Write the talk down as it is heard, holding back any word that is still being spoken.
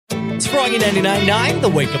Froggy 99.9, the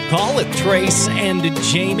wake-up call with Trace and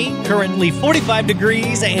Jamie. Currently 45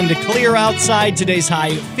 degrees and clear outside. Today's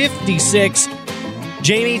high 56.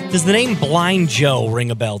 Jamie, does the name Blind Joe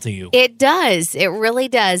ring a bell to you? It does. It really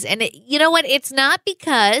does. And you know what? It's not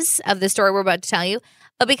because of the story we're about to tell you,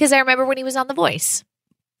 but because I remember when he was on The Voice.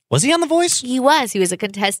 Was he on The Voice? He was. He was a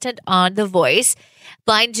contestant on The Voice.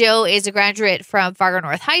 Blind Joe is a graduate from Fargo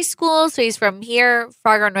North High School. So he's from here,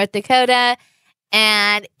 Fargo, North Dakota.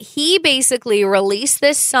 And he basically released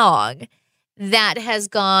this song that has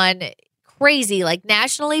gone crazy, like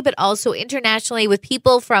nationally, but also internationally, with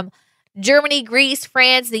people from Germany, Greece,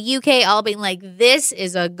 France, the UK, all being like, this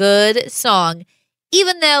is a good song,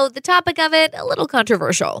 even though the topic of it, a little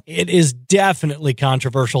controversial. It is definitely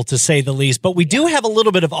controversial, to say the least, but we do have a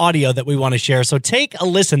little bit of audio that we want to share, so take a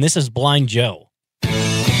listen. This is Blind Joe. I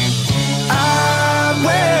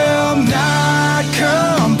will not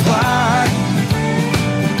comply.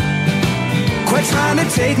 Quit trying to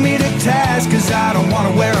take me to task, cause I don't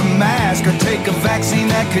want to wear a mask or take a vaccine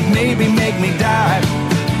that could maybe make me die.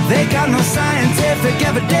 They got no scientific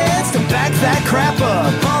evidence to back that crap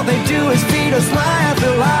up. All they do is feed us lie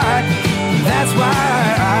after lie. That's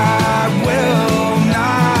why I will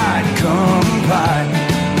not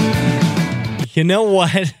comply. You know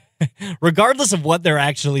what? Regardless of what they're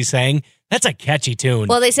actually saying, that's a catchy tune.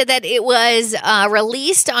 Well, they said that it was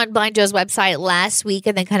released on Blind Joe's website last week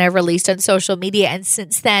and then kind of released on social media. And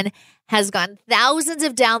since then has gotten thousands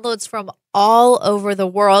of downloads from all over the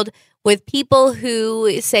world, with people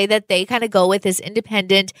who say that they kind of go with this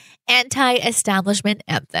independent, anti-establishment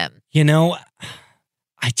anthem. You know,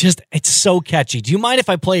 it's so catchy. Do you mind if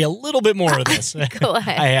I play a little bit more of this? Go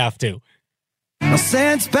ahead. I have to. Well,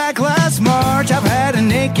 since back last March, I've had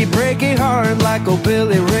an achy, breaky heart like old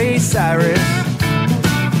Billy Ray Cyrus.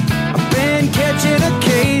 I've been catching a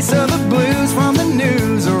case of the blues from the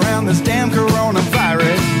news around this damn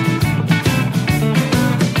coronavirus.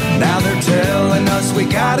 Now they're telling us we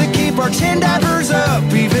gotta keep our chin diapers up,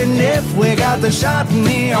 even if we got the shot in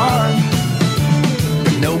the arm.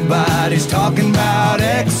 But nobody's talking about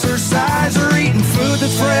exercise or eating food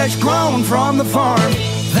that's fresh grown from the farm.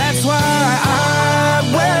 That's why I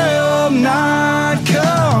will not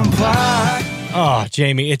comply. Oh,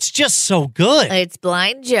 Jamie, it's just so good. It's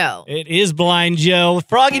Blind Joe. It is Blind Joe.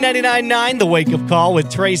 Froggy 99.9, the wake-up call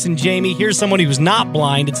with Trace and Jamie. Here's someone who's not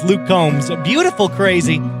blind. It's Luke Combs. Beautiful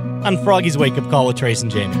Crazy on Froggy's wake-up call with Trace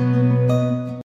and Jamie.